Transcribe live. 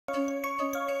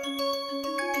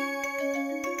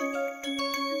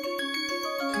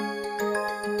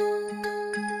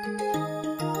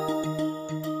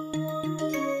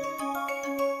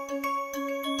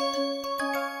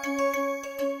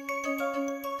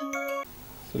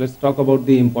So let's talk about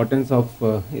the importance of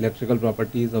electrical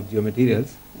properties of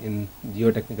geomaterials in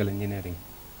geotechnical engineering.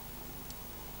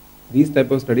 These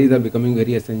type of studies are becoming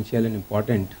very essential and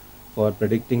important for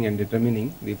predicting and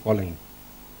determining the following.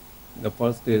 The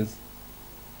first is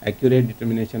accurate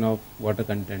determination of water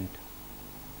content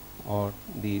or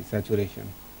the saturation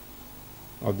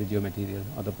of the geomaterial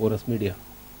or the porous media.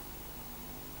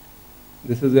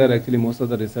 This is where actually most of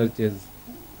the research is,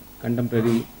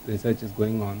 contemporary research is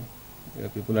going on.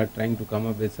 People are trying to come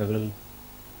up with several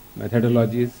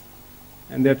methodologies,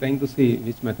 and they are trying to see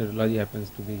which methodology happens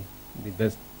to be the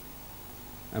best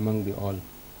among the all.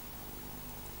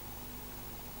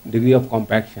 Degree of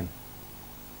compaction.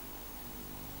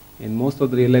 In most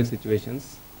of the real life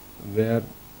situations where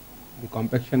the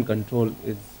compaction control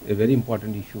is a very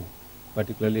important issue,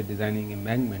 particularly designing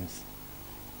embankments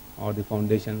or the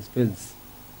foundations, fills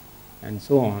and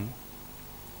so on,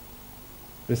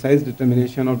 precise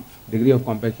determination of degree of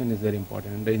compaction is very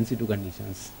important in the in situ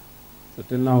conditions. So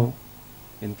till now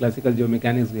in classical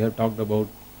geomechanics we have talked about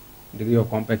degree of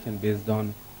compaction based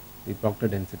on the Proctor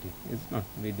density. It's not,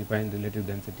 we define relative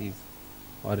densities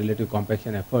or relative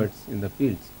compaction efforts in the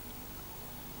fields,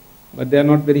 but they are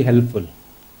not very helpful.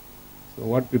 So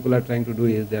what people are trying to do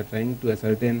is they are trying to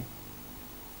ascertain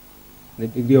the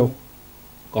degree of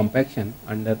compaction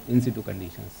under in situ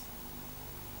conditions.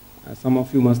 Some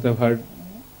of you must have heard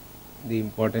the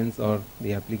importance or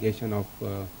the application of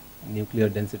nuclear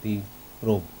density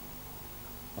probe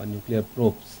or nuclear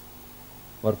probes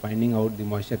for finding out the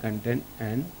moisture content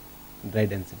and dry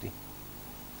density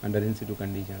under in situ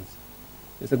conditions.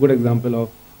 It's a good example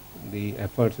of the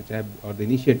efforts which have, or the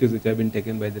initiatives which have been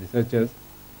taken by the researchers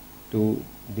to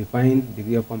define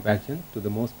degree of compaction to the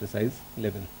most precise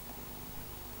level.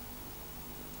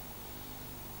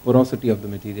 Porosity of the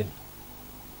material,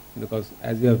 because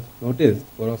as you have noticed,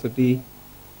 porosity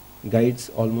guides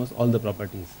almost all the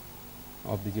properties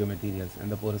of the geomaterials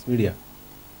and the porous media,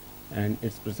 and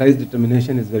its precise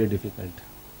determination is very difficult.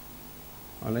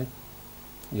 Alright,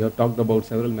 you have talked about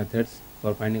several methods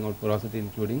for finding out porosity,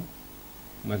 including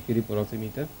mercury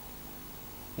porosimeter,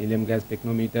 helium gas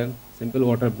pycnometer. Simple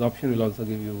water absorption will also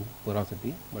give you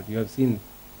porosity, but you have seen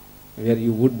where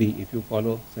you would be if you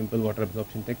follow simple water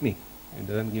absorption technique. It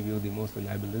doesn't give you the most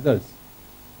reliable results.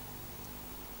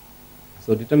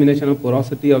 So determination of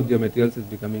porosity of geomaterials is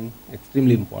becoming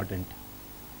extremely important,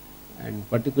 and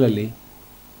particularly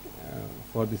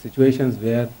for the situations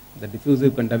where the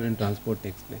diffusive contaminant transport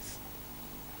takes place.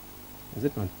 Is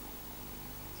it not?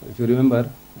 So if you remember,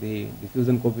 the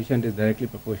diffusion coefficient is directly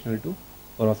proportional to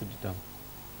porosity term.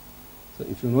 So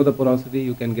if you know the porosity,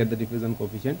 you can get the diffusion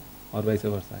coefficient, or vice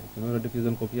versa. If you know the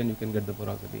diffusion coefficient, you can get the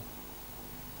porosity.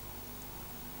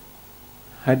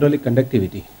 Hydraulic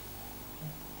conductivity.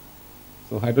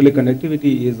 So hydraulic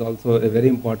conductivity is also a very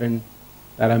important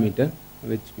parameter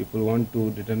which people want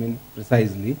to determine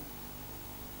precisely,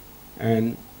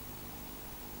 and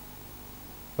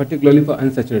particularly for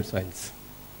unsaturated soils.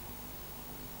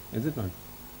 Is it not?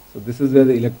 So this is where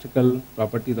the electrical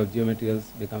properties of geomaterials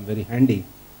become very handy.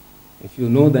 If you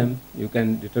know them, you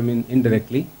can determine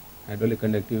indirectly hydraulic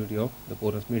conductivity of the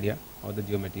porous media or the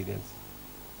geomaterials.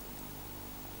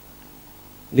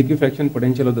 Liquefaction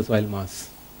potential of the soil mass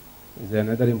is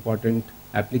another important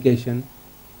application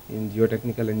in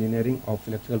geotechnical engineering of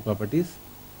electrical properties.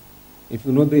 If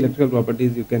you know the electrical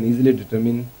properties, you can easily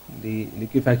determine the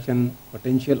liquefaction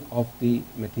potential of the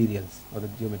materials or the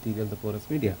geomaterial, the porous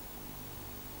media.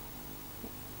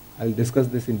 I will discuss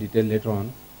this in detail later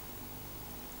on.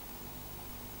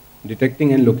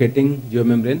 Detecting and locating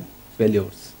geomembrane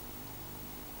failures.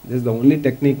 This is the only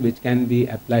technique which can be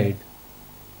applied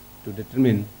to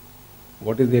determine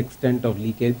what is the extent of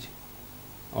leakage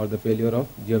or the failure of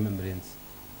geomembranes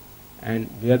and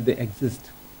where they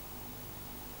exist.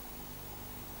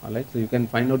 Alright, so you can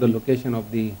find out the location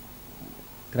of the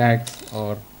cracks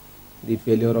or the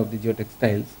failure of the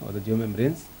geotextiles or the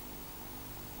geomembranes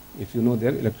if you know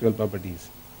their electrical properties.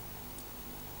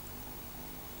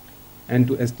 And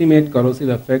to estimate corrosive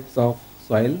effects of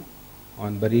soil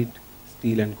on buried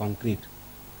steel and concrete.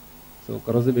 So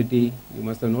corrosivity, you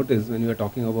must have noticed when we are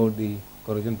talking about the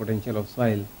corrosion potential of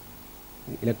soil,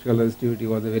 the electrical resistivity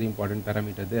was a very important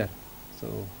parameter there.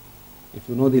 So if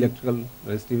you know the electrical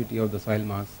resistivity of the soil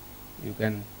mass, you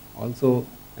can also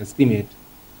estimate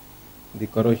the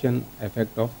corrosion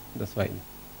effect of the soil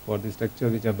for the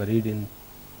structures which are buried in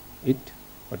it,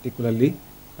 particularly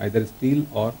either steel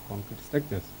or concrete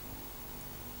structures.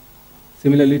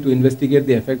 Similarly, to investigate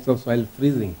the effects of soil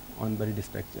freezing on buried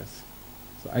structures.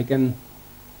 So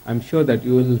I'm sure that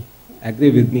you will agree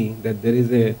with me that there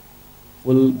is a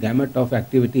full gamut of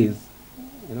activities,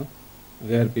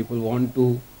 where people want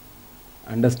to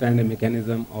understand a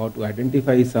mechanism or to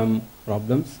identify some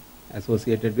problems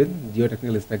associated with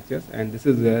geotechnical structures, and this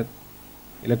is where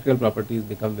electrical properties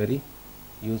become very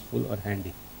useful or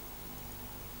handy.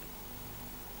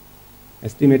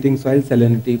 Estimating soil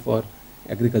salinity for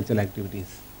agricultural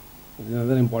activities. This is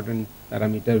another important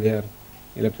parameter where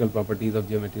electrical properties of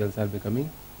geomaterials are becoming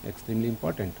extremely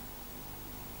important.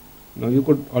 Now you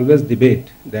could always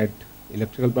debate that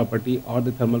electrical property or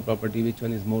the thermal property, which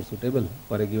one is more suitable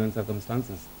for a given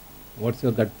circumstances. What's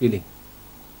your gut feeling?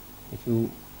 If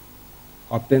you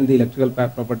obtain the electrical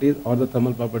properties or the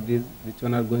thermal properties, which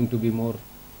one are going to be more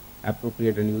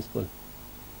appropriate and useful?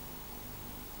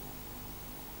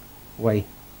 Why?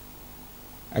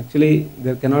 Actually,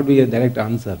 there cannot be a direct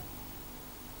answer.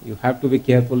 You have to be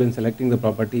careful in selecting the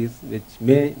properties which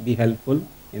may be helpful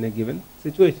in a given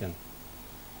situation.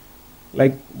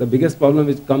 Like the biggest problem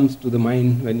which comes to the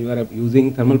mind when you are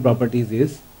using thermal properties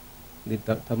is the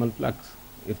thermal flux.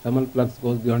 If thermal flux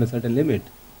goes beyond a certain limit,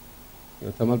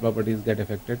 your thermal properties get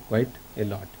affected quite a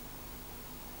lot.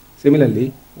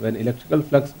 Similarly, when electrical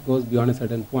flux goes beyond a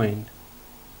certain point,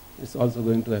 it's also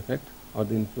going to affect or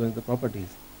influence the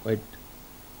properties quite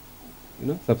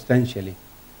substantially.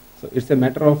 So it's a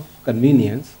matter of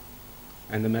convenience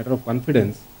and a matter of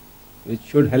confidence which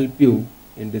should help you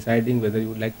in deciding whether you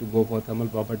would like to go for thermal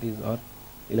properties or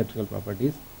electrical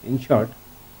properties. In short,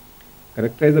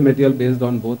 characterize the material based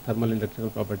on both thermal and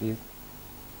electrical properties,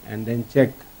 and then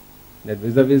check that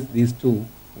vis-a-vis these two,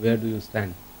 where do you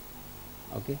stand,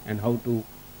 okay, and how to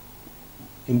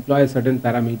employ certain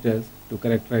parameters to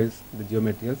characterize the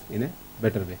geomaterials in a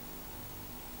better way.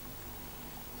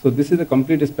 So this is a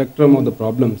complete spectrum of the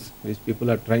problems which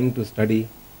people are trying to study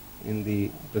in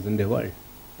the present day world,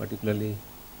 particularly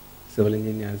civil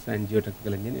engineers and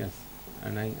geotechnical engineers.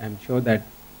 And I am sure that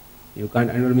you can't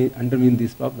undermine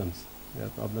these problems. They are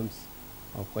problems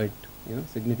of quite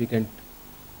significant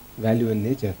value in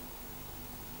nature.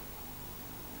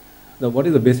 Now, what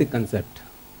is the basic concept?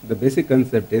 The basic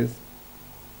concept is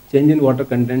change in water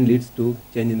content leads to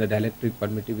change in the dielectric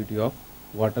permittivity of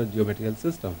water geometrical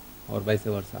system, or vice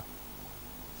versa.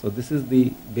 So this is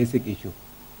the basic issue.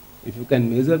 If you can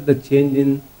measure the change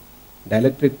in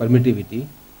dielectric permittivity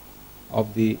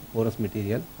of the porous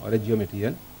material or a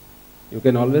geomaterial, you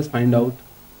can always find out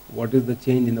what is the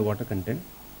change in the water content,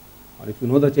 or if you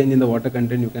know the change in the water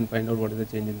content, you can find out what is the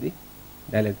change in the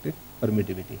dielectric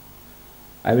permittivity.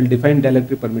 I will define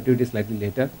dielectric permittivity slightly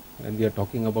later when we are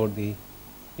talking about the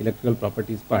electrical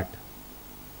properties part.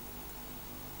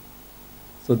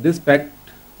 So this fact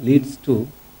leads to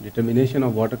determination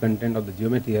of water content of the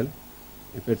geomaterial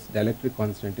if its dielectric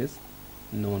constant is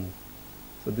known.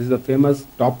 So this is the famous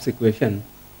Topps equation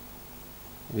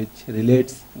which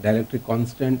relates dielectric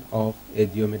constant of a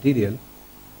geomaterial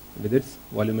with its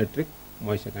volumetric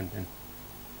moisture content.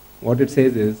 What it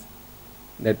says is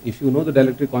that if you know the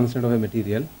dielectric constant of a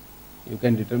material, you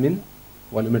can determine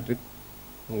volumetric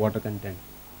water content,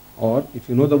 or if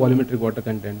you know the volumetric water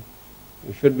content,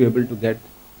 you should be able to get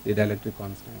the dielectric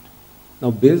constant.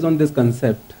 Now, based on this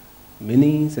concept,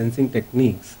 many sensing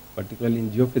techniques, particularly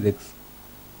in geophysics,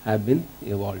 have been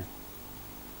evolved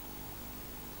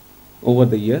over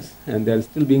the years, and they are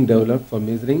still being developed for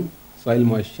measuring soil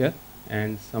moisture.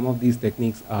 And some of these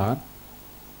techniques are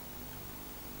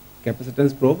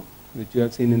capacitance probe, which you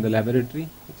have seen in the laboratory,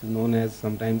 which is known as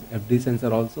sometimes FD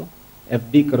sensor also.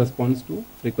 FD corresponds to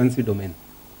frequency domain.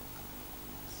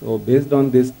 So based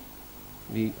on this,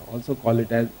 we also call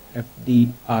it as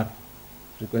FDR,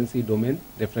 frequency domain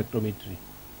reflectometry.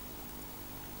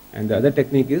 And the other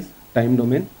technique is time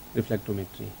domain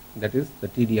reflectometry, that is the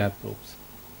TDR probes.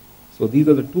 So these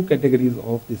are the two categories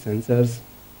of the sensors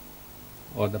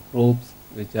or the probes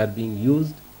which are being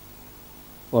used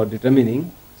for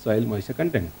determining soil moisture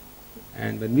content.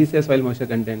 And when we say soil moisture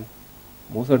content,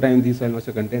 most of the time these soil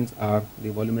moisture contents are the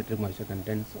volumetric moisture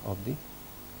contents of the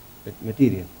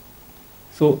material.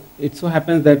 So it so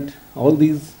happens that all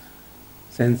these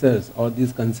sensors or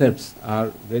these concepts are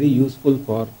very useful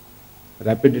for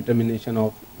rapid determination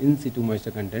of in situ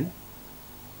moisture content,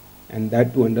 and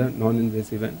that too under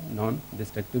non-invasive and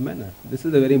non-destructive manner. This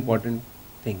is a very important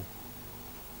thing.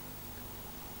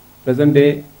 Present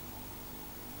day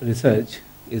research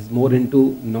is more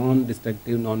into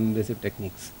non-destructive, non-invasive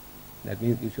techniques. That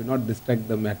means you should not destruct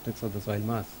the matrix of the soil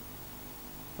mass.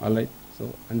 Alright,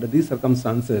 so under these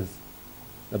circumstances,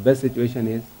 the best situation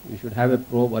is you should have a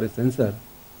probe or a sensor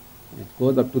which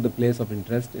goes up to the place of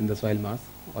interest in the soil mass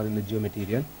or in the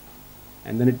geomaterial,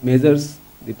 and then it measures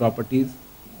the properties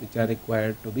which are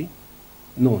required to be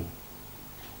known.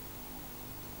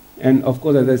 And of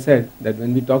course, as I said, that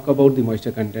when we talk about the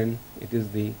moisture content, it is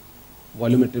the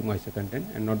volumetric moisture content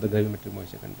and not the gravimetric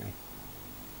moisture content.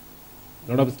 A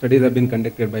lot of studies have been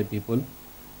conducted by people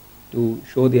to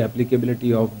show the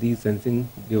applicability of these sensing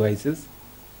devices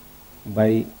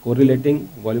by correlating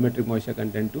volumetric moisture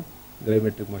content to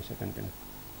gravimetric moisture content.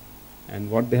 And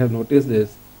what they have noticed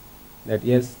is that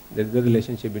yes, there is a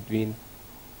relationship between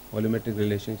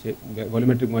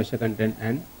volumetric moisture content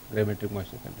and gravimetric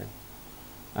moisture content.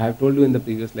 I have told you in the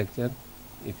previous lecture,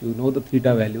 if you know the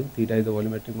theta value, theta is the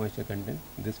volumetric moisture content,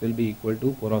 this will be equal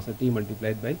to porosity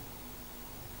multiplied by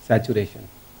saturation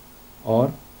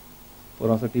or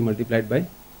porosity multiplied by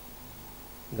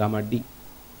gamma D.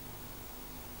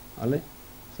 Alright.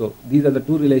 So these are the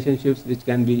two relationships which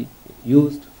can be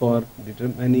used for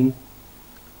determining,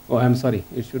 oh I am sorry,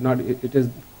 it should not, it is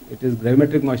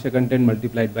gravimetric moisture content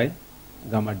multiplied by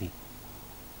gamma D.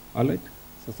 Alright.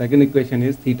 So second equation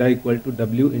is theta equal to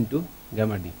W into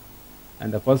gamma D,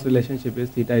 and the first relationship is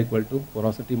theta equal to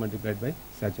porosity multiplied by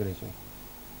saturation.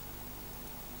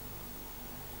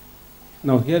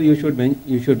 Now here you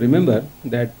should remember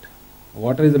that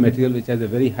water is a material which has a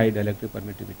very high dielectric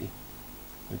permittivity,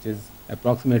 which is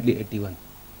approximately 81,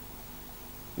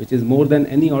 which is more than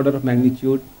any order of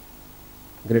magnitude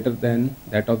greater than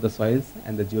that of the soils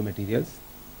and the geomaterials.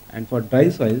 And for dry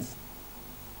soils,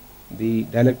 the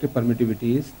dielectric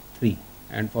permittivity is 3,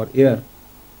 and for air,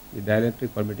 the dielectric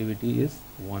permittivity is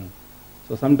 1.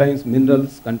 So sometimes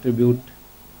minerals contribute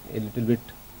a little bit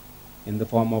in the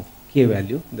form of K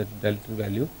value, that is dielectric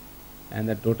value, and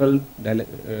the total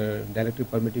dielectric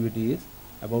permittivity is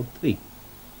about 3.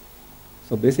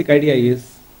 So basic idea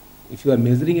is, if you are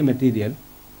measuring a material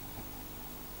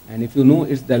and if you know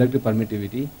its dielectric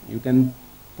permittivity, you can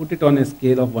put it on a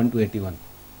scale of 1 to 81,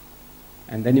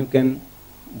 and then you can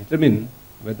determine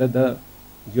whether the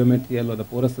geometrial or the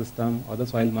porous system or the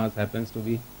soil mass happens to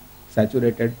be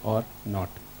saturated or not.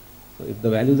 So if the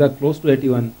values are close to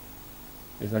 81,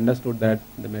 it is understood that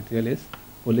the material is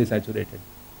fully saturated.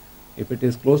 If it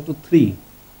is close to 3,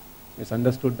 it is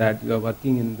understood that you are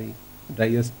working in the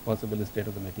driest possible state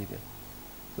of the material.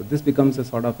 So this becomes a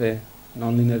sort of a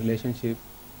nonlinear relationship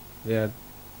where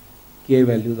K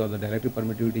values or the dielectric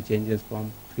permittivity changes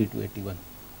from 3 to 81.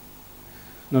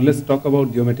 Now let's talk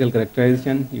about geometrical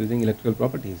characterization using electrical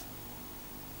properties.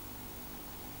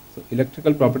 So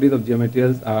electrical properties of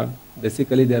geometrials are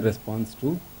basically their response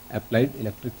to applied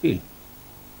electric field.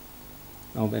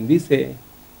 Now when we say,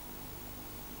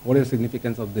 what is the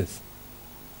significance of this?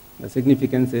 The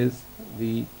significance is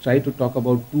we try to talk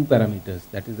about two parameters,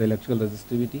 that is the electrical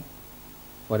resistivity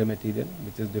for a material,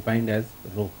 which is defined as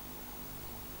rho,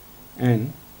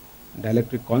 and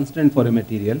dielectric constant for a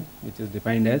material, which is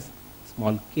defined as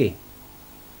small k.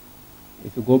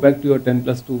 If you go back to your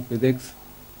 10+2 physics,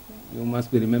 you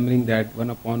must be remembering that 1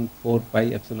 upon 4 pi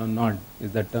epsilon naught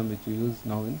is the term which you use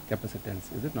now in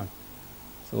capacitance, is it not?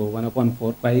 So 1 upon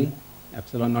 4 pi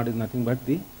epsilon naught is nothing but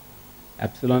the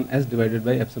epsilon s divided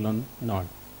by epsilon naught.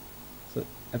 So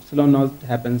epsilon naught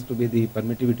happens to be the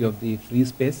permittivity of the free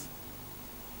space,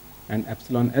 and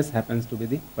epsilon s happens to be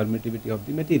the permittivity of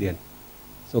the material.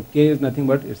 So k is nothing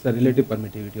but it's the relative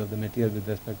permittivity of the material with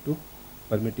respect to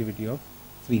permittivity of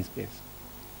free space.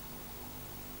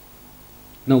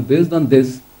 Now based on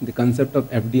this, the concept of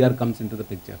FDR comes into the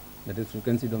picture, that is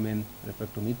frequency domain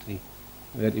refractometry,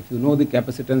 where if you know the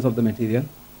capacitance of the material,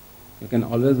 you can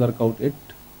always work out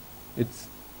its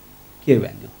K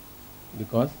value,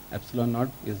 because epsilon naught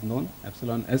is known,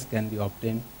 epsilon s can be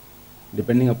obtained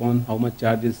depending upon how much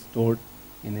charge is stored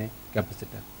in a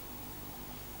capacitor.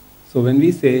 So when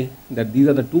we say that these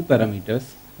are the two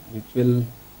parameters which will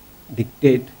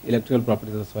dictate electrical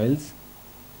properties of soils,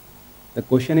 the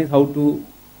question is how to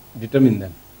determine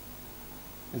them,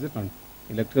 is it not?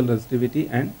 Electrical resistivity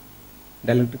and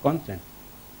dielectric constant.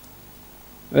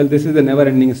 Well, this is a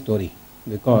never-ending story,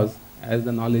 because as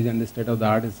the knowledge and the state of the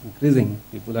art is increasing,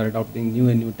 people are adopting new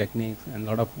and new techniques, and a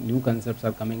lot of new concepts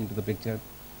are coming into the picture.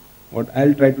 What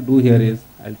I'll try to do here is,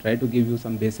 I'll try to give you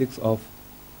some basics of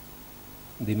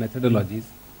the methodologies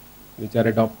which are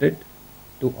adopted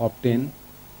to obtain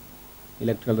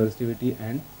electrical resistivity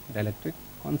and dielectric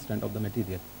constant of the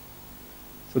material.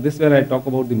 So this is where I talk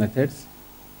about the methods.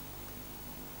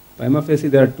 Prima facie,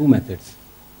 there are two methods.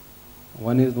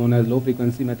 One is known as low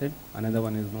frequency method, another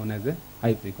one is known as a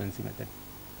high frequency method.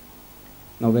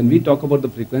 Now when we talk about the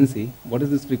frequency, what is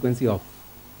this frequency of?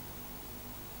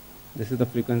 This is the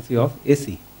frequency of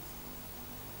AC,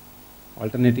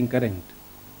 alternating current.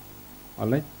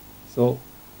 Alright, so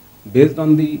based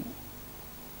on the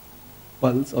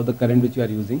pulse of the current which you are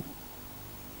using,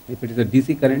 if it is a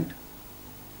DC current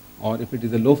or if it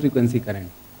is a low frequency current,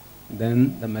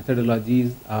 then the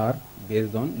methodologies are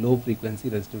based on low frequency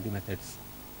resistivity methods.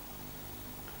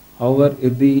 However,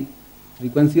 if the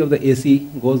frequency of the AC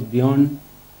goes beyond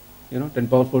 10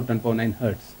 power 4, 10 power 9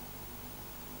 hertz,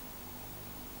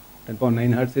 10 power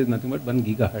 9 hertz is nothing but 1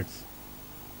 gigahertz,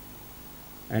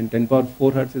 and 10 power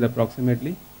 4 hertz is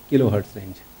approximately kilohertz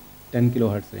range, 10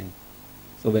 kilohertz range.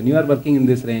 So when you are working in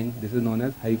this range, this is known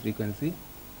as high frequency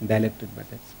dielectric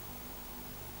methods.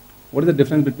 What is the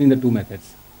difference between the two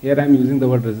methods? Here I am using the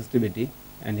word resistivity,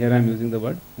 and here I am using the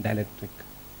word dielectric.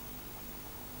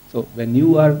 So when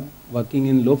you are working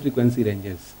in low frequency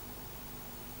ranges,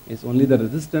 it's only the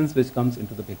resistance which comes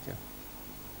into the picture,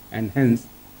 and hence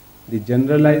the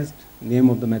generalized name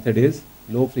of the method is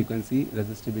low frequency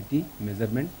resistivity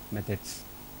measurement methods.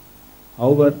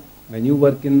 However, when you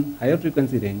work in higher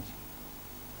frequency range,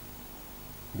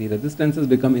 the resistances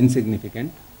become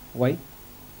insignificant. Why?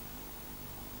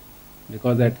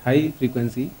 Because at high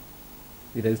frequency,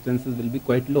 the resistances will be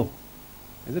quite low,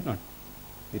 is it not?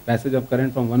 The passage of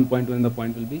current from one point to another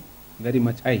point will be very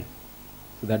much high.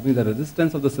 So that means the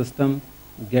resistance of the system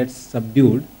gets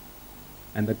subdued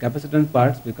and the capacitance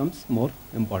parts becomes more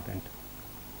important.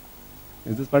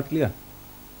 Is this part clear?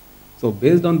 So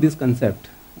based on this concept,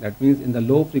 that means in the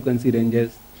low frequency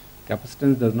ranges,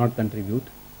 capacitance does not contribute,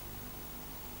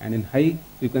 and in high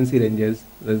frequency ranges,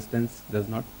 resistance does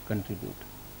not contribute.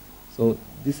 So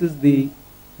this is the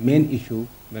main issue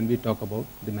when we talk about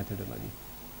the methodology.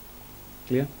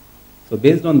 Clear? So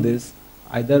based on this,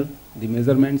 either the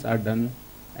measurements are done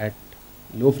at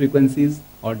low frequencies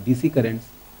or DC currents,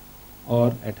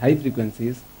 or at high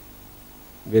frequencies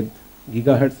with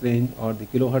gigahertz range or the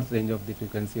kilohertz range of the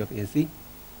frequency of AC.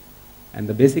 And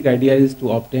the basic idea is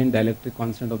to obtain dielectric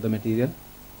constant of the material.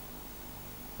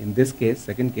 In this case,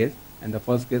 second case, and the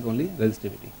first case only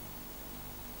resistivity.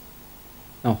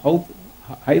 Now, how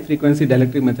high frequency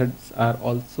dielectric methods are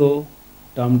also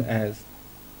termed as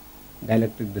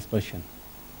dielectric dispersion.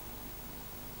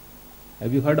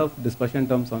 Have you heard of dispersion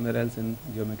term somewhere else in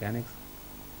geomechanics?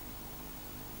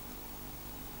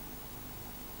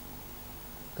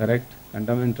 Correct,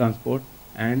 contaminant transport,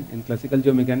 and in classical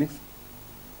geomechanics,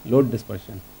 load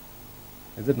dispersion,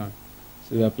 is it not?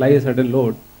 So you apply a certain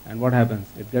load, and what happens?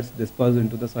 It gets dispersed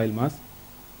into the soil mass,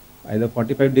 either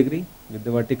 45 degree with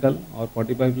the vertical or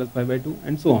 45 plus 5 by 2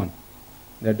 and so on.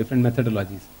 There are different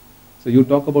methodologies. So you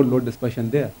talk about load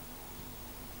dispersion there.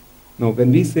 Now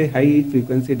when we say high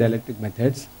frequency dielectric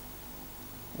methods,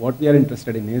 what we are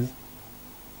interested in is,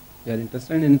 we are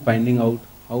interested in finding out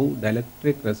how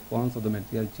dielectric response of the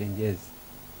material changes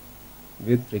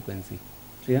with frequency.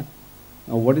 Clear?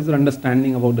 Now what is your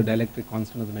understanding about the dielectric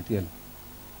constant of the material?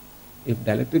 If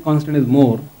dielectric constant is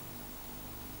more,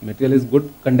 material is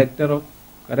good conductor of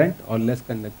current or less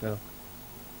conductor of,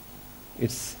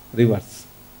 it's reverse.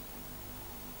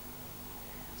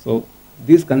 So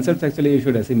these concepts actually you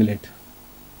should assimilate.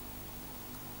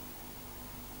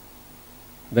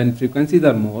 When frequencies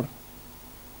are more,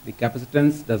 the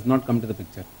capacitance does not come to the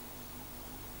picture.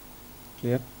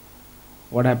 Clear?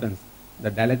 What happens? The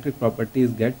dielectric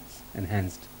properties gets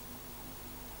enhanced.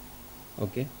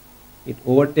 Okay? It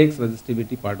overtakes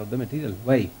resistivity part of the material.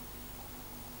 Why?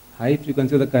 High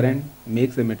frequency of the current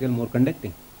makes a material more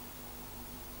conducting.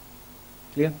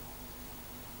 Clear?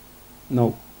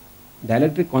 Now,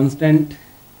 dielectric constant,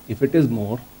 if it is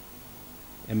more,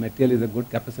 a material is a good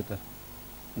capacitor,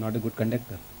 not a good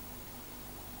conductor.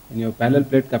 In your parallel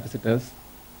plate capacitors,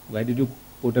 why did you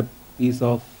put a piece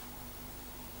of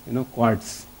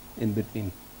quartz in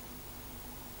between?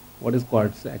 What is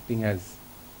quartz acting as?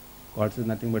 Quartz is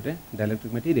nothing but a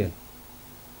dielectric material.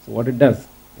 So what it does?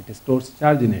 It stores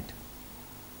charge in it.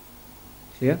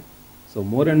 Clear? So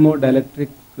more and more dielectric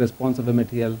response of a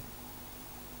material,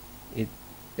 it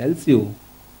tells you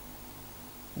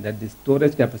that the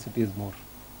storage capacity is more.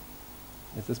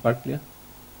 Is this part clear?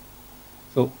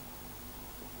 So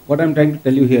what I am trying to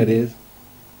tell you here is,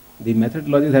 the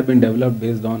methodologies have been developed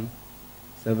based on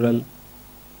several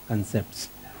concepts.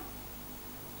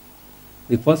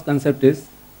 The first concept is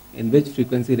in which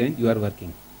frequency range you are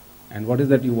working and what is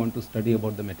that you want to study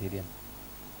about the material.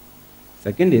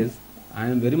 Second is, I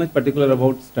am very much particular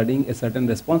about studying a certain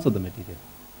response of the material,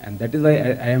 and that is why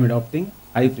I am adopting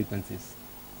high frequencies.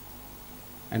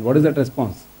 And what is that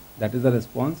response? That is the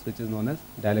response which is known as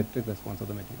dielectric response of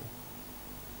the material.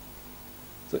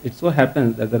 So it so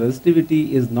happens that the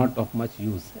resistivity is not of much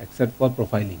use except for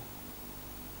profiling.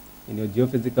 In your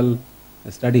geophysical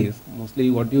studies, mostly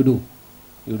what do?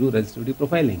 You do resistivity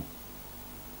profiling.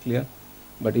 Clear?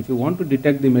 But if you want to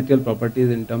detect the material properties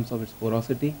in terms of its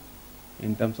porosity,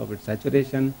 in terms of its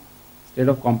saturation, state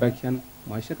of compaction,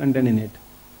 moisture content in it,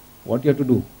 what you have to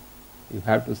do? You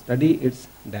have to study its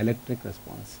dielectric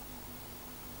response.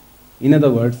 In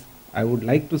other words, I would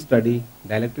like to study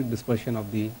dielectric dispersion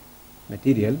of the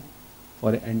material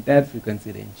for an entire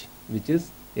frequency range, which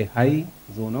is a high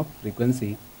zone of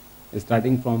frequency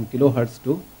starting from kilohertz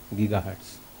to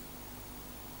gigahertz.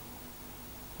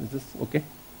 Is this okay?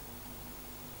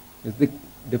 Is the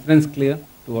difference clear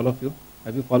to all of you?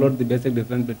 Have you followed the basic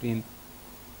difference between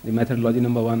the methodology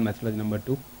number 1, methodology number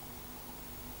 2?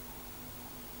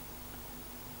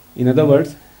 In other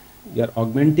words, you are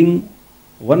augmenting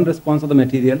one response of the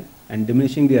material and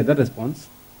diminishing the other response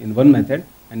in one method,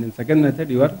 and in second method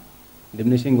you are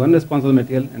diminishing one response of the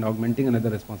material and augmenting another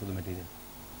response of the material.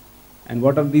 And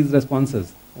what are these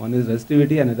responses? One is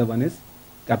resistivity, another one is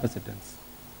capacitance.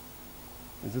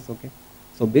 Is this okay?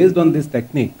 So based on this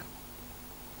technique,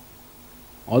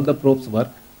 all the probes work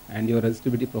and your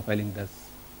resistivity profiling does.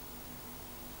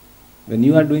 When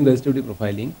you are doing resistivity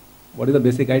profiling, what is the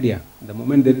basic idea? The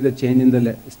moment there is a change in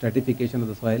the stratification of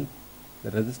the soil,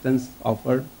 the resistance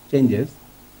offered changes,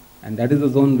 and that is the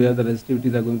zone where the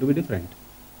resistivities are going to be different.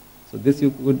 So this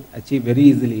you could achieve very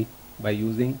easily by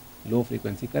using low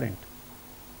frequency current.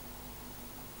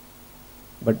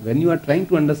 But when you are trying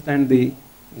to understand the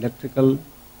electrical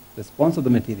response of the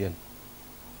material,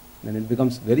 then it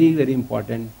becomes very, very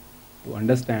important to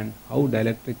understand how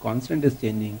dielectric constant is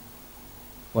changing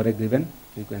for a given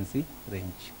frequency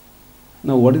range.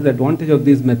 Now, what is the advantage of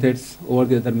these methods over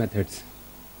the other methods?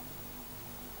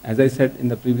 As I said in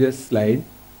the previous slide,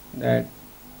 that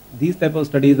these type of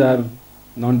studies are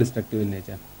non-destructive in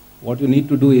nature. What you need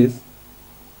to do is,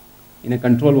 in a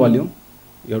control volume,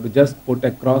 you have to just put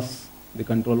across the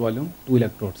control volume 2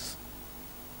 electrodes.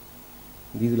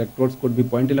 These electrodes could be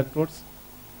point electrodes,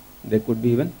 they could be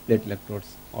even plate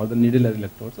electrodes or the needle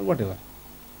electrodes or whatever.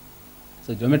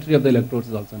 So geometry of the electrodes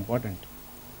is also important.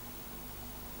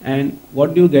 And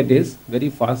what you get is very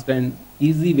fast and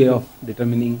easy way of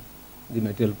determining the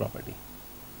material property.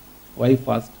 Why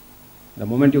fast? The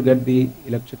moment you get the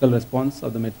electrical response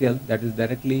of the material, that is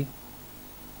directly,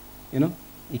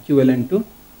 equivalent to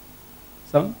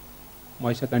some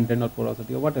moisture content or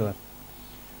porosity or whatever.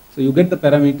 So you get the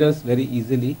parameters very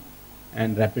easily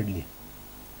and rapidly.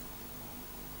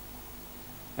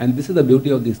 And this is the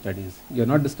beauty of these studies. You are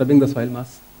not disturbing the soil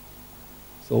mass.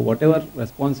 So whatever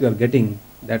response you are getting,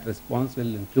 that response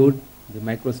will include the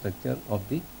microstructure of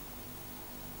the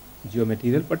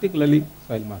geomaterial, particularly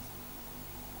soil mass.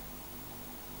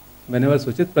 Whenever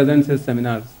Suchit presents his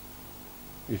seminars,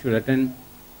 you should attend,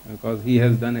 because he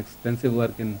has done extensive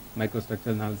work in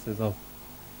microstructural analysis of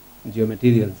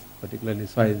geomaterials, particularly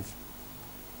soils,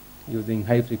 using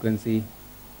high frequency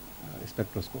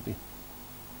spectroscopy.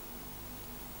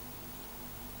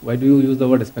 Why do you use the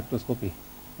word spectroscopy?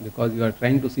 Because you are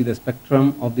trying to see the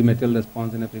spectrum of the material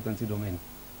response in a frequency domain.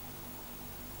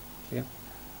 Clear?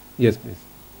 Yes, please.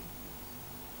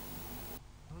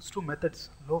 Those two methods,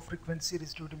 low frequency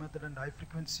resistivity method and high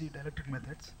frequency dielectric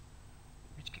methods,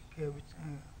 which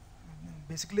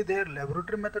basically they are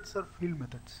laboratory methods or field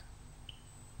methods.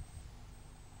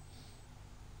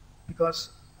 Because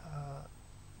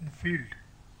in field,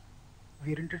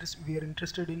 we are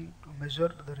interested in to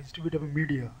measure the resistivity of a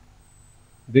media.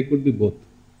 They could be both.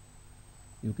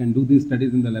 You can do these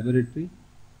studies in the laboratory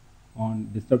on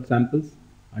disturbed samples,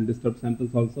 undisturbed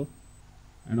samples also,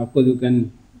 and of course you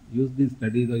can use these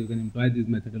studies or you can employ these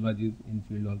methodologies in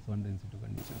field also under in situ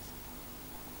conditions.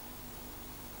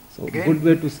 So a good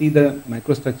way to see the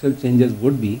microstructural changes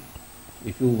would be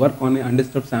if you work on an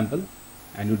undisturbed sample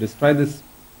and you destroy this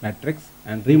matrix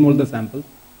and remold the sample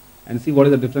and see what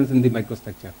is the difference in the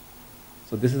microstructure.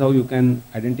 So this is how you can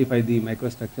identify the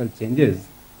microstructural changes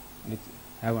which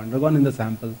have undergone in the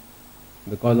sample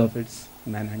because of its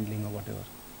manhandling or whatever.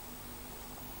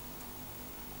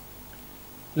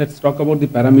 Let's talk about the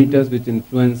parameters which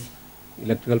influence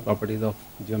electrical properties of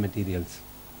geomaterials.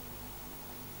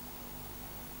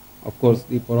 Of course,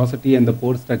 the porosity and the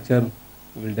pore structure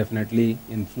will definitely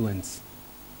influence.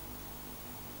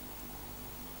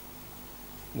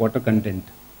 Water content,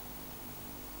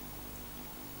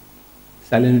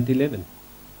 salinity level,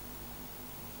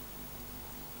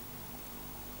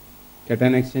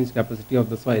 cation exchange capacity of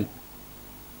the soil.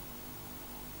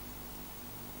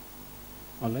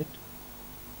 All right.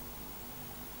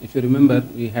 If you remember,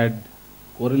 we had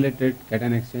correlated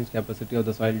cation exchange capacity of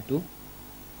the soil to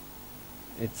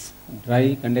its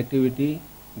dry conductivity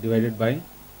divided by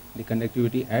the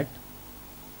conductivity at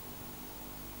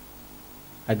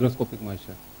hygroscopic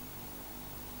moisture.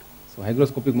 So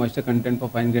hygroscopic moisture content for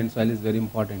fine grained soil is very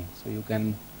important. So you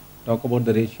can talk about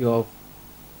the ratio of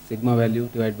sigma value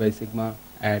divided by sigma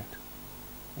at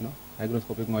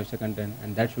hygroscopic moisture content,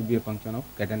 and that should be a function of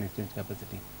cation exchange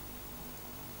capacity.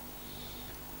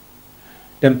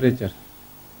 Temperature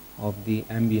of the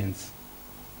ambience,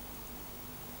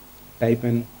 type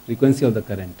and frequency of the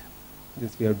current,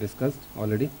 this we have discussed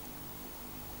already.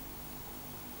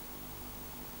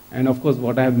 And of course,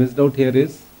 what I have missed out here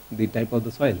is the type of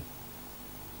the soil.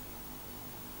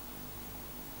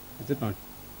 Is it not?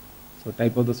 So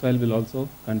type of the soil will also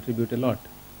contribute a lot.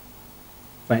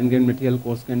 Fine grained material,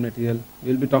 coarse grained material.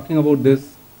 We will be talking about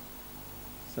this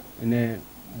in a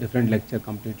different lecture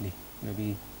completely,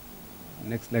 maybe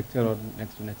next lecture or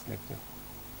next to next lecture.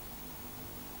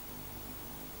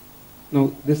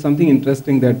 Now, there is something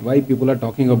interesting, that why people are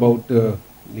talking about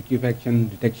liquefaction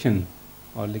detection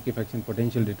or liquefaction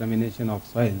potential determination of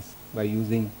soils by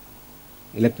using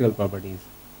electrical properties.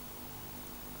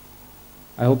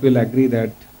 I hope you will agree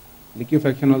that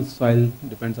liquefaction of soil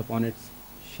depends upon its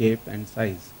shape and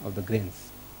size of the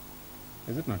grains.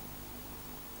 Is it not?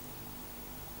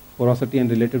 Porosity and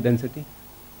relative density.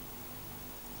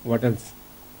 What else?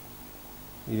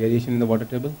 The variation in the water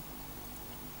table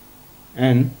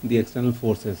and the external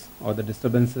forces or the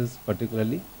disturbances,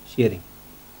 particularly shearing.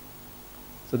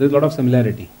 So there is a lot of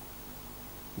similarity,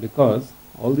 because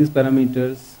all these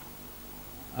parameters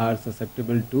are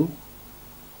susceptible to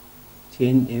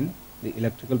change in the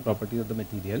electrical property of the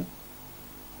material.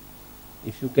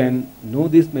 If you can know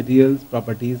these materials'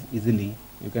 properties easily,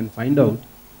 you can find out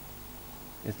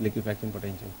its liquefaction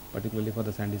potential, particularly for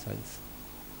the sandy soils.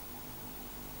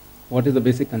 What is the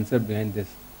basic concept behind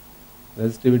this?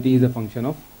 Resistivity is a function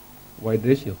of void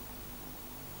ratio,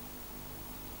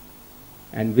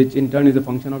 and which in turn is a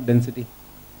function of density.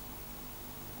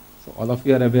 So all of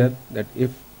you are aware that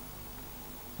if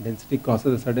density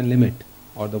crosses a certain limit,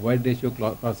 or the void ratio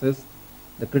crosses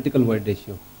the critical void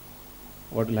ratio,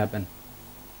 what will happen?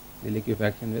 The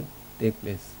liquefaction will take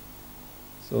place.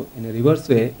 So in a reverse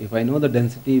way, if I know the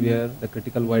density where the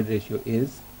critical void ratio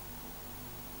is,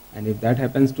 and if that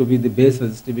happens to be the base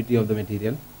resistivity of the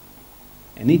material,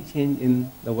 any change in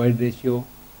the void ratio,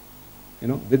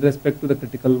 with respect to the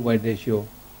critical void ratio,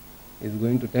 is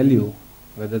going to tell you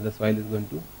whether the soil is going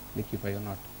to liquefy or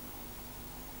not.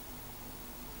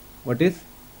 What is?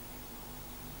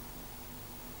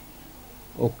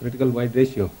 Oh, critical void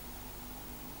ratio.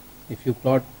 If you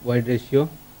plot void ratio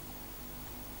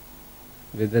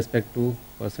with respect to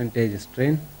percentage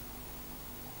strain,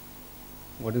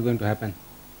 what is going to happen?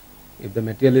 If the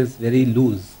material is very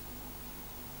loose,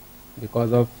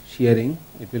 because of shearing,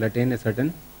 it will attain a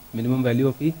certain minimum value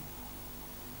of E.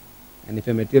 And if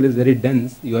a material is very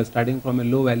dense, you are starting from a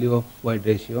low value of void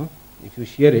ratio. If you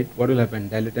shear it, what will happen?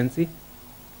 Dilatancy.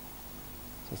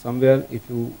 So somewhere, if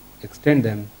you extend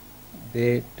them,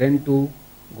 they tend to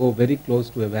go very close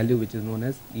to a value which is known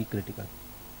as E critical.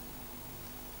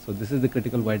 So this is the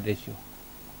critical void ratio.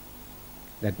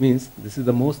 That means this is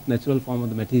the most natural form of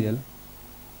the material,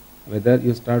 whether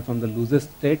you start from the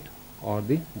loosest state or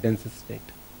the densest state.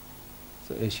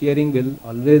 So a shearing will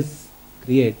always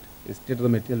create a state of the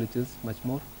material which is much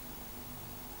more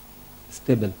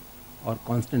stable or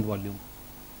constant volume.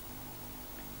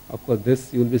 Of course,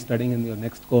 this you will be studying in your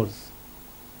next course.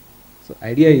 So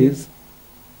idea is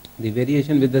the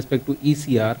variation with respect to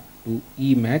ECR to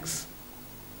E max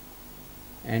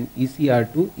and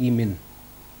ECR to E min.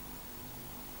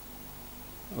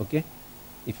 Okay.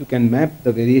 If you can map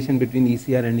the variation between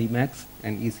ECR and E max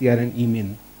and ECR and E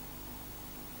min,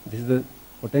 this is the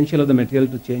potential of the material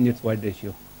to change its void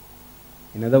ratio.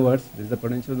 In other words, this is the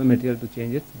potential of the material to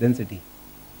change its density.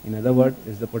 In other words,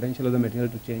 this is the potential of the material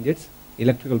to change its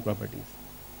electrical properties.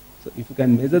 So if you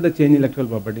can measure the change in electrical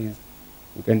properties,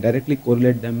 you can directly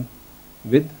correlate them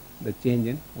with the change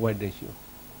in void ratio.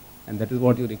 And that is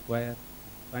what you require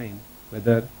to find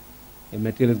whether a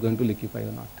material is going to liquefy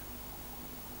or not.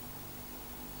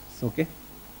 So, okay.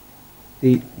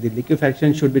 The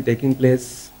liquefaction should be taking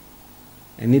place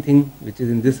anything which is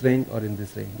in this range or in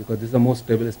this range, because this is the most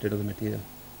stable state of the material,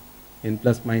 in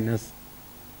plus minus,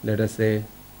 let us say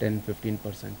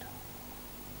 10-15%.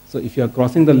 So if you are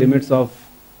crossing the limits of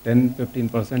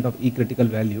 10-15% of E critical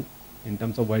value in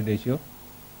terms of void ratio,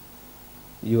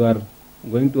 you are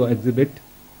going to exhibit,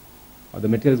 or the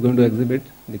material is going to exhibit,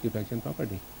 liquefaction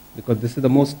property, because this is the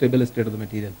most stable state of the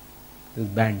material, this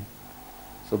band.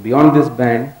 So beyond this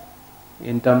band,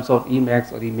 in terms of E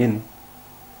max or E min,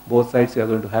 both sides you are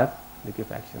going to have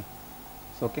liquefaction.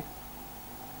 So, okay.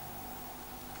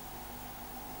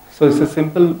 So it's a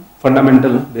simple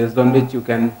fundamental based on which you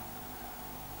can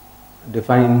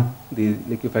define the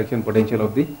liquefaction potential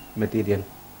of the material.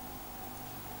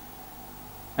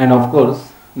 And of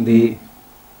course, the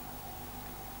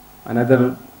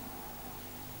another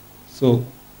So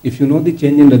if you know the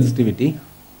change in resistivity,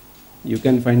 you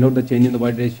can find out the change in the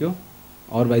void ratio,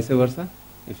 or vice versa.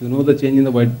 If you know the change in the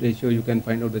void ratio, you can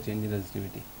find out the change in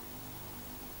resistivity,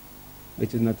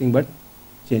 which is nothing but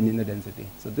change in the density.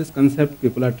 So this concept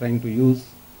people are trying to use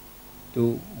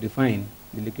to define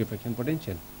the liquefaction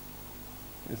potential.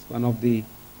 It's one of the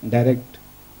direct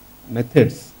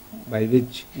methods by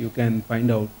which you can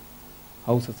find out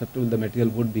how susceptible the material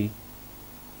would be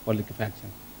for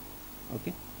liquefaction.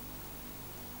 Okay.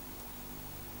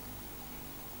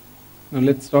 Now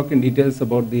let's talk in details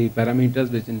about the parameters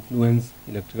which influence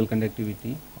electrical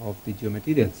conductivity of the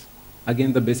geomaterials.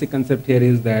 Again, the basic concept here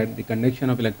is that the conduction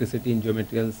of electricity in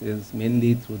geomaterials is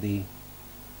mainly through the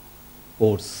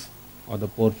pores or the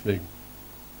pore fluid.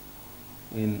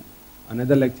 In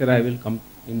another lecture, I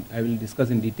will discuss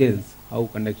in details how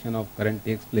conduction of current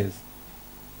takes place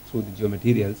through the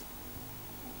geomaterials.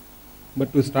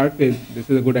 But to start with, this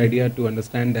is a good idea to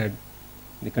understand that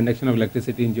the conduction of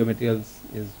electricity in geomaterials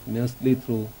is mostly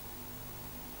through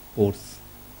pores.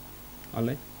 All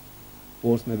right,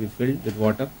 pores may be filled with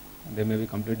water, they may be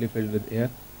completely filled with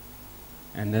air,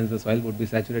 and hence the soil would be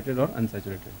saturated or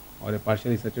unsaturated, or a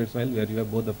partially saturated soil where you have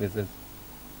both the phases,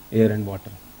 air and water.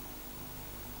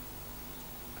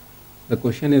 The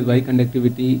question is why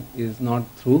conductivity is not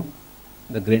through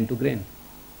the grain to grain,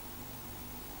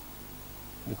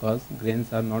 because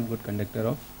grains are not good conductor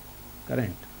of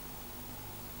current.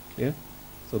 Clear?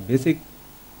 So the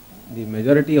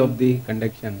majority of the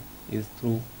conduction is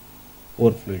through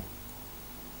pore fluid.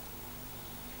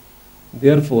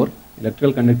 Therefore,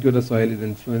 electrical conductivity of the soil is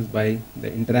influenced by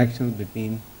the interactions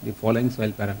between the following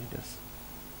soil parameters.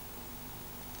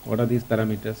 What are these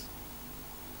parameters?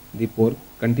 The pore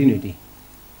continuity.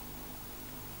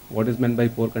 What is meant by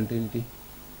pore continuity?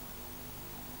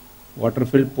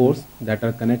 Water-filled pores that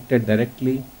are connected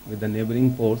directly with the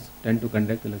neighboring pores tend to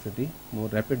conduct electricity more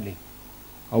rapidly.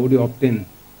 How would you obtain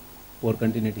pore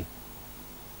continuity?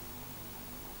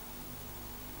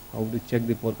 How would you check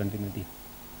the pore continuity?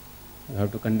 You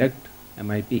have to conduct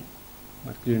MIP,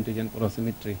 mercury integration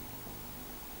porosimetry,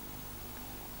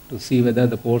 to see whether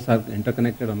the pores are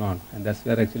interconnected or not, and that's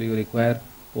where actually you require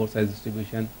pore size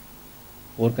distribution,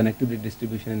 pore connectivity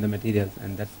distribution in the materials,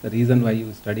 and that's the reason why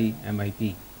you study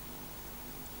MIP.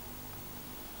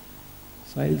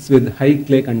 Soils with high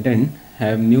clay content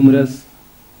have numerous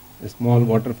small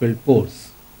water-filled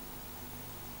pores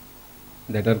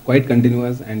that are quite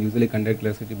continuous and usually conduct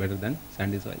electricity better than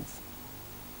sandy soils.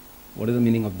 What is the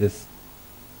meaning of this?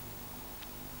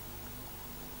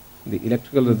 The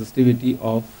electrical resistivity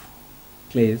of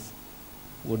clays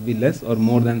would be less or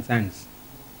more than sands.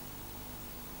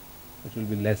 It will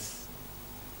be less.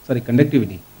 Sorry,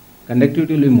 conductivity.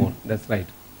 Conductivity will be more. That's right.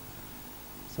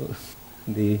 So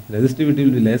the resistivity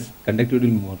will be less, conductivity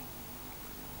will be more.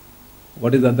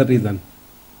 What is the other reason?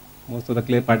 Most of the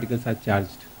clay particles are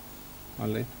charged. All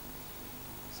right.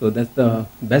 So that's the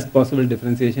best possible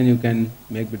differentiation you can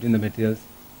make between the materials,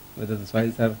 whether the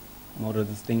soils are more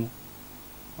resisting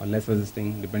or less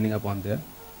resisting depending upon their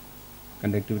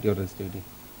conductivity or resistivity.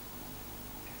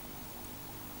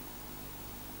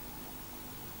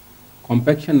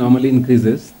 Compaction normally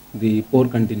increases the pore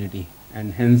continuity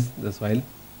and hence the soil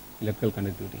electrical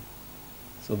conductivity.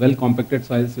 So well compacted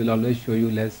soils will always show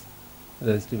you less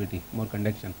resistivity, more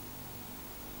conduction.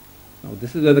 Now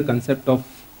this is where the concept of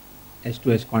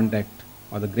edge-to-edge contact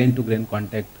or the grain-to-grain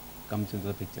contact comes into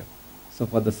the picture. So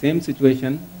for the same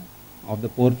situation of the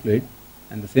pore fluid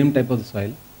and the same type of the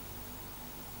soil,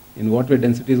 in what way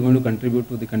density is going to contribute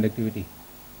to the conductivity?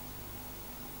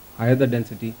 Higher the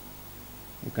density,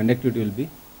 the conductivity will be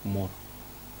more.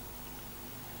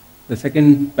 The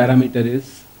second parameter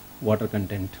is water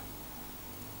content.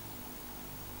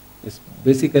 It's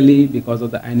basically because of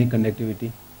the ionic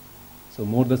conductivity. So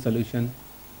more the solution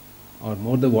or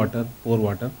more the water, pore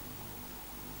water,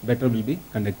 better will be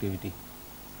conductivity.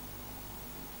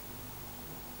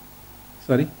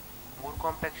 Sorry? More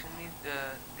compaction means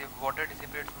the water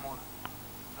dissipates more.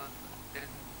 So there is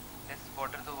less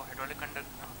water, so electrical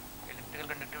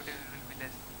conductivity will be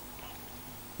less.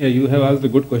 Yeah, you have asked a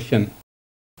good question.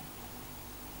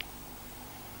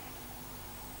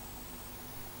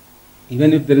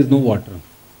 Even if there is no water,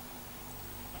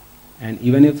 and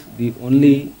even if the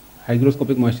only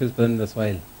hygroscopic moisture is present in the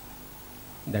soil,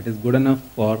 that is good enough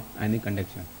for ionic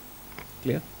conduction.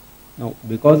 Clear? Now,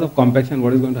 because of compaction,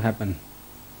 what is going to happen?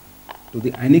 To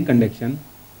the ionic conduction,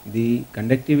 the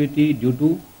conductivity due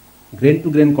to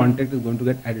grain-to-grain contact is going to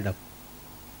get added up.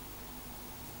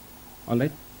 All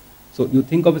right? So, you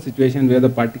think of a situation where the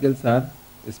particles are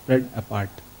spread apart,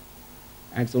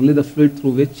 and it's only the fluid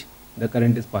through which the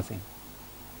current is passing.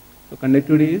 So,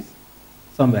 conductivity is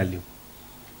some value.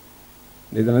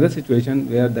 There is another situation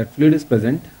where that fluid is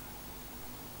present,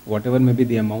 whatever may be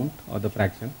the amount or the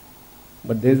fraction,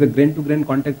 but there is a grain-to-grain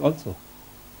contact also.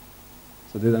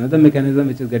 So there is another mechanism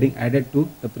which is getting added to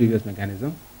the previous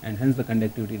mechanism, and hence the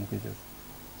conductivity increases.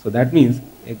 So that means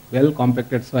a well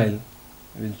compacted soil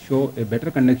will show a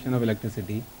better conduction of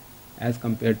electricity as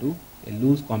compared to a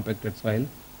loose compacted soil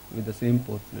with the same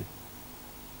pore fluid.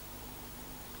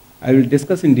 I will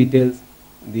discuss in details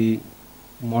the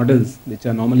models which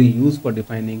are normally used for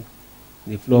defining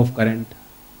the flow of current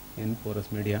in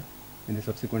porous media in the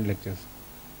subsequent lectures.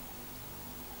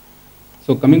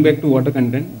 So coming back to water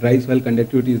content, dry soil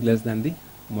conductivity is less than the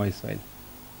moist soil.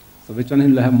 So which one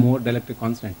will have more dielectric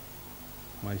constant?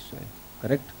 Moist soil,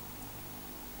 correct?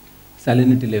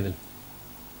 Salinity level.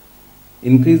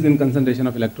 Increase in concentration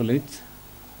of electrolytes,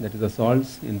 that is the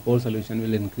salts in pore solution,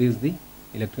 will increase the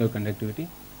electrical conductivity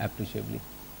appreciably.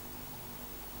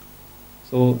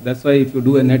 So that's why if you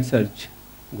do a net search,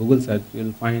 Google search, you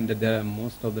will find that there are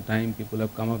most of the time people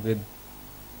have come up with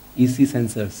EC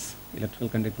sensors, electrical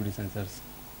conductivity sensors.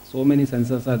 So many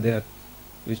sensors are there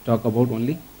which talk about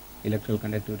only electrical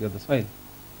conductivity of the soil,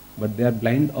 but they are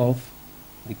blind of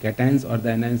the cations or the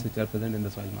anions which are present in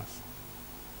the soil mass.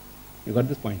 You got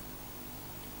this point?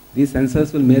 These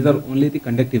sensors will measure only the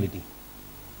conductivity.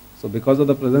 So because of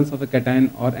the presence of a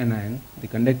cation or anion, the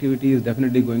conductivity is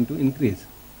definitely going to increase.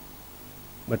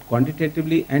 But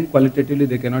quantitatively and qualitatively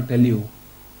they cannot tell you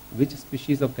which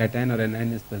species of cation or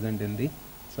anion is present in the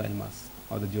soil mass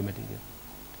or the geomaterial.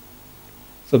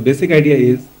 So basic idea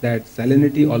is that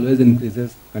salinity always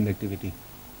increases conductivity.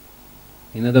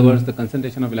 In other words, the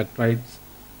concentration of electrolytes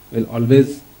will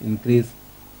always increase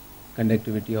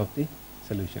conductivity of the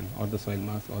solution or the soil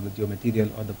mass or the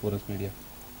geomaterial or the porous media.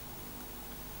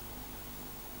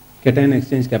 Cation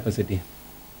exchange capacity.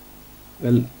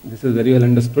 Well, this is very well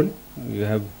understood. We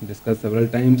have discussed several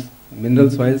times. Mineral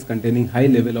soils containing high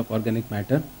level of organic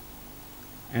matter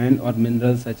and or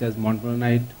minerals such as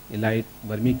montmorillonite, illite,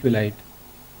 vermiculite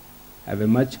have a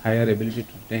much higher ability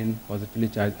to retain positively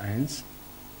charged ions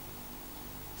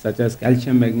such as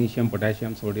calcium, magnesium,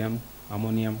 potassium, sodium,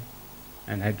 ammonium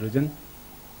and hydrogen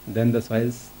than the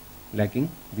soils lacking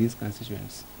these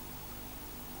constituents.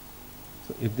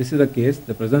 So if this is the case,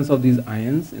 the presence of these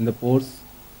ions in the pores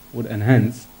would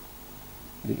enhance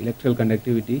the electrical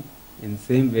conductivity in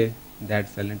same way that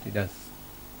salinity does,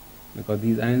 because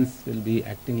these ions will be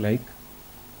acting like,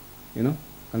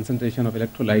 concentration of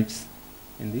electrolytes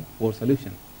in the pore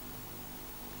solution.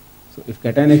 So if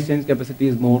cation exchange capacity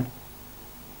is more,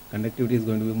 conductivity is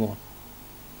going to be more,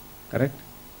 correct?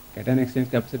 Cation exchange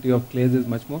capacity of clays is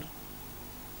much more,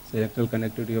 so electrical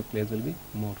conductivity of clays will be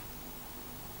more.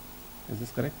 Is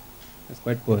this correct? It's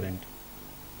quite coherent.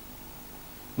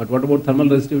 But what about thermal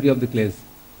resistivity of the clays?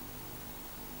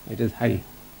 It is high.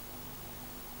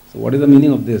 So what is the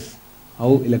meaning of this?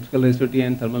 How electrical resistivity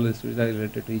and thermal resistivity are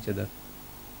related to each other?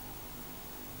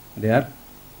 They are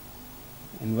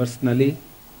inversely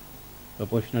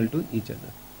proportional to each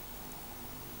other.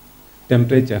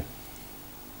 Temperature.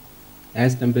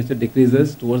 As temperature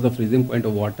decreases towards the freezing point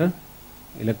of water,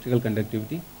 electrical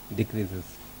conductivity decreases.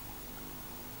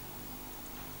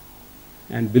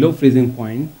 And below freezing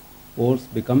point, pores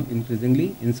become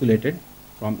increasingly insulated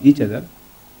from each other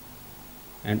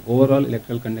and overall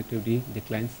electrical conductivity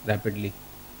declines rapidly.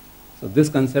 So this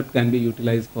concept can be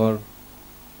utilized for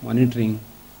monitoring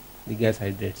the gas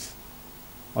hydrates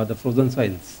or the frozen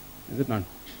soils, is it not?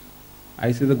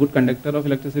 Ice is a good conductor of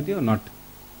electricity or not?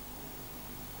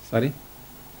 Sorry?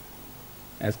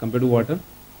 As compared to water?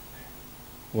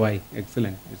 Why?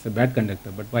 Excellent. It's a bad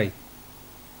conductor, but why?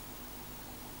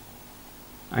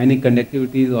 Ionic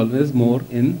conductivity is always more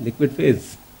in liquid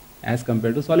phase as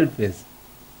compared to solid phase.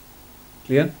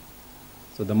 Clear?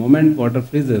 So the moment water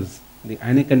freezes, the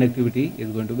ionic conductivity is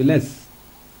going to be less,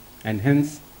 and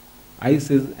hence ice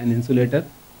is an insulator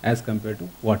as compared to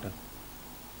water.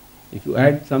 If you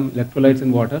add some electrolytes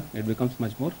in water, it becomes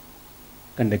much more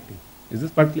conducting. Is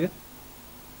this part clear?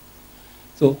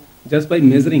 So just by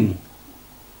measuring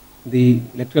the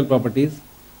electrical properties,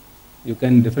 you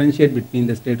can differentiate between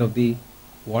the state of the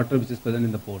water which is present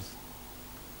in the pores.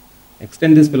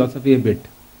 Extend this philosophy a bit.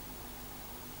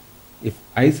 If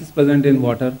ice is present in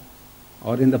water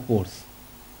or in the pores,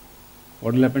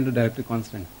 what will happen to dielectric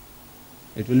constant?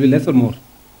 It will be less or more?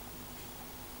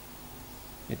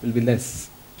 It will be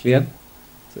less. Clear?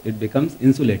 So it becomes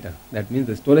insulator. That means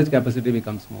the storage capacity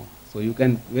becomes more. So you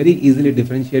can very easily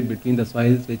differentiate between the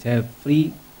soils which have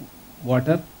free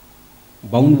water,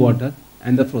 bound water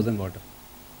and the frozen water.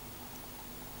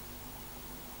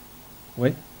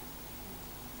 Why?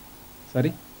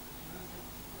 Sorry?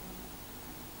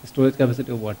 Storage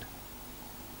capacity of what?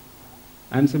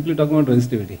 I am simply talking about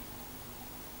resistivity.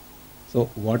 So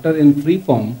water in free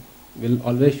form will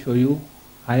always show you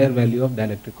higher value of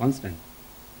dielectric constant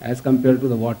as compared to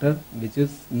the water which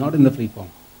is not in the free form.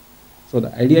 So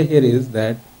the idea here is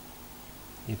that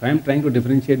if I am trying to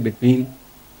differentiate between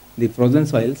the frozen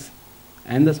soils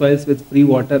and the soils with free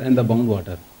water and the bound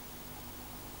water,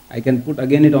 I can put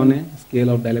again it on a scale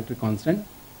of dielectric constant,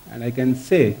 and I can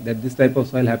say that this type of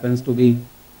soil happens to be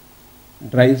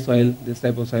dry soil, this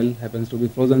type of soil happens to be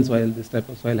frozen soil, this type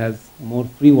of soil has more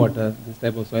free water, this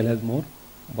type of soil has more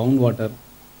bound water,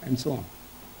 and so on.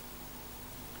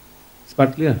 It's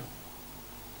quite clear.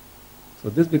 So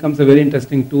this becomes a very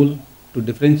interesting tool to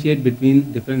differentiate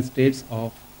between different states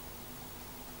of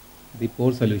the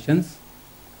pore solutions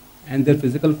and their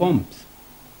physical forms.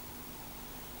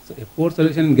 So a pore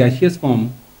solution in gaseous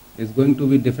form is going to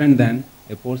be different than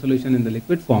a pore solution in the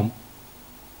liquid form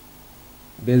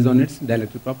based on its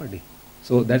dielectric property.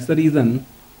 So that's the reason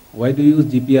why do you use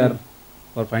GPR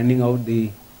for finding out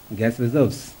the gas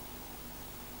reserves.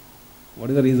 What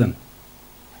is the reason?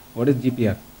 What is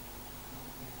GPR?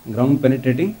 Ground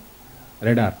penetrating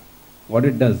radar. What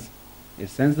it does? It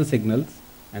sends the signals,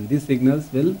 and these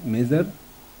signals will measure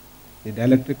the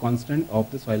dielectric constant of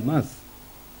the soil mass.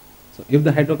 So if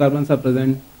the hydrocarbons are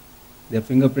present, their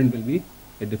fingerprint will be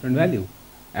a different value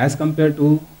as compared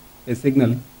to a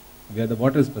signal where the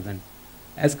water is present,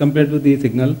 as compared to the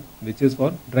signal which is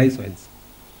for dry soils.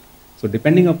 So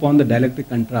depending upon the dielectric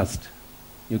contrast,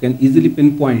 you can easily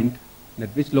pinpoint that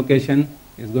which location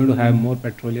is going to have more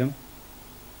petroleum,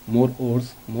 more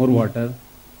ores, more water,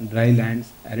 dry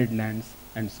lands, arid lands,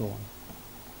 and so on.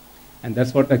 And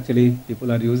that's what actually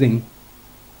people are using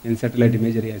in satellite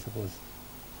imagery, I suppose.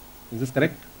 Is this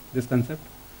correct, this concept?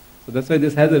 So that's why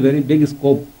this has a very big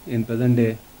scope in present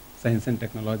day science and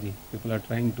technology. People are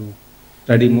trying to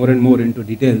study more and more into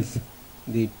details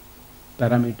the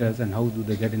parameters and how do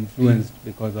they get influenced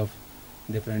because of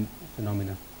different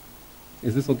phenomena.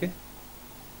 Is this okay?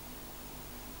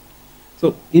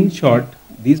 So in short,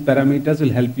 these parameters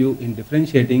will help you in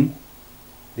differentiating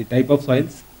the type of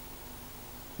soils,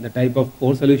 the type of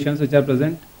pore solutions which are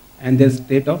present, and their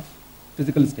state of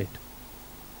physical state,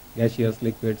 gaseous,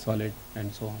 liquid, solid,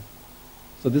 and so on.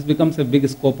 So this becomes a big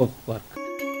scope of work.